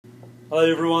Hello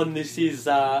everyone, this is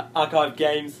Archive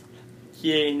Games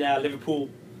here in Liverpool.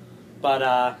 But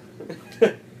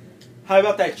how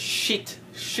about that shit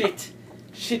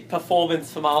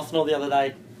performance from Arsenal the other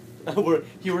day?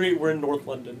 we're in North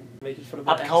London. Making fun of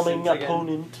my upcoming accents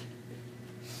opponent.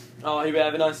 Oh, here we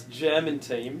have a nice German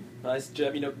team. Nice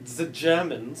the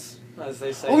Germans, as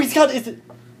they say. Oh, he's got. Is it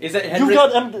Henrik? You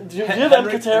got do you have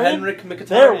Mkhitaryan? Henrik Mkhitaryan.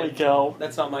 There we go.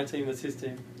 That's not my team. That's his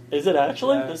team. Is it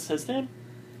actually? This is his team?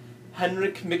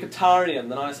 Henrik Mkhitaryan,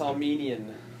 the nice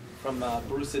Armenian from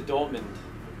Borussia Dortmund.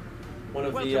 One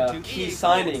of the key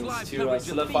signings to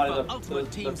solidify the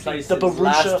place, the Borussia,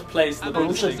 last place in the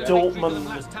Borussia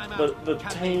Dortmund, the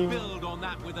team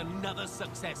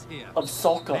of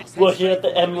soccer. We're here at the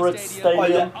Emirates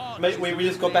Stadium. Oh, yeah. We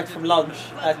just got back from lunch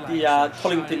at the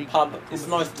Tollington pub. It's a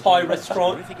nice Thai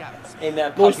restaurant. In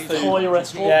nice Thai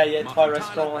restaurant? Yeah, Thai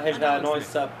restaurant. I had a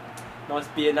nice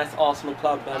beer, nice Arsenal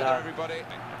club. But,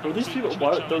 well, these people,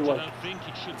 why they're like...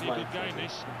 It's my nice,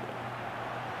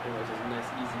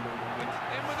 easy one.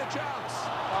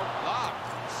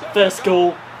 First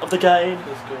goal of the game.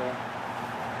 First goal.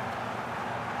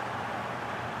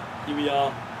 Here we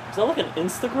are. Is that like an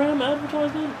Instagram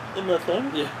advertisement in the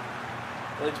thing? Yeah.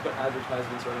 I like to put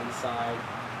advertisements right on the side.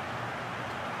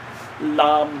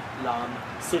 Lam.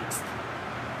 Sixth.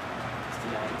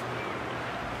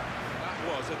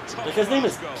 Like his name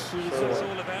is Geezer. Geezer. It's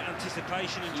all about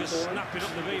anticipation and just snapping up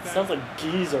the rebound. It sounds like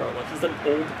Geezer, like he's an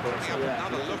old person. Yeah,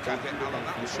 another look at it, Alan,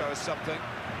 that will show us something.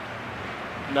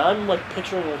 Now I'm like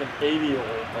picturing like an 80-year-old.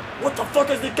 Like, what the fuck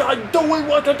is the guy doing?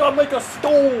 Why can't I make a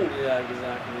goal? Yeah,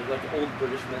 exactly. Like an old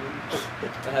British man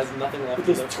that has nothing left. With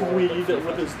his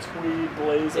tweed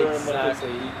blazer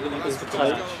exactly. and like he really thinks his it's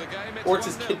tight. or it's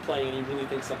his kid playing and he really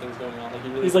thinks something's going on.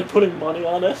 Like he's like putting money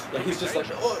on it. Yeah, he's just like,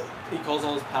 oh. He calls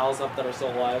all his pals up that are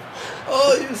still alive.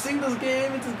 Oh, you seen this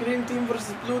game? It's green team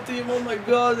versus blue team. Oh my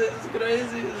god, it's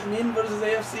crazy. It's mean versus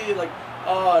AFC. Like,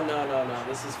 oh no,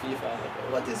 this is FIFA.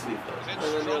 Like, what is FIFA? And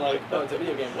then you're like, oh, it's a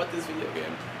video game. What is video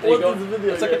game?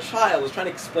 It's like a child. It's trying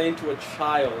to explain to a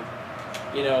child,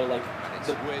 you know, like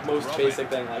the most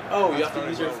basic thing, like, oh, you have to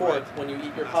use your fork when you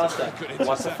eat your pasta.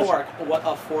 What's a fork? What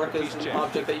a fork is an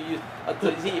object that you use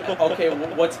to eat. Okay,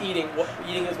 what's eating?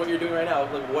 Eating is what you're doing right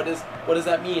now. Like, what does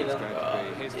that mean? And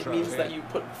it means that you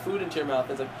put food into your mouth.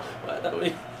 It's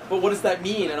like, but what does that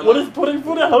mean? And I'm what is putting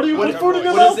food? How do you put food in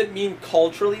your mouth? What does it mean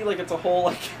culturally? Like, it's a whole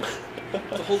it's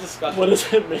a whole discussion. What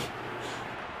does it mean?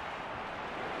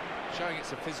 Showing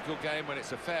it's a physical game when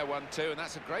it's a fair one too, and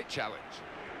that's a great challenge.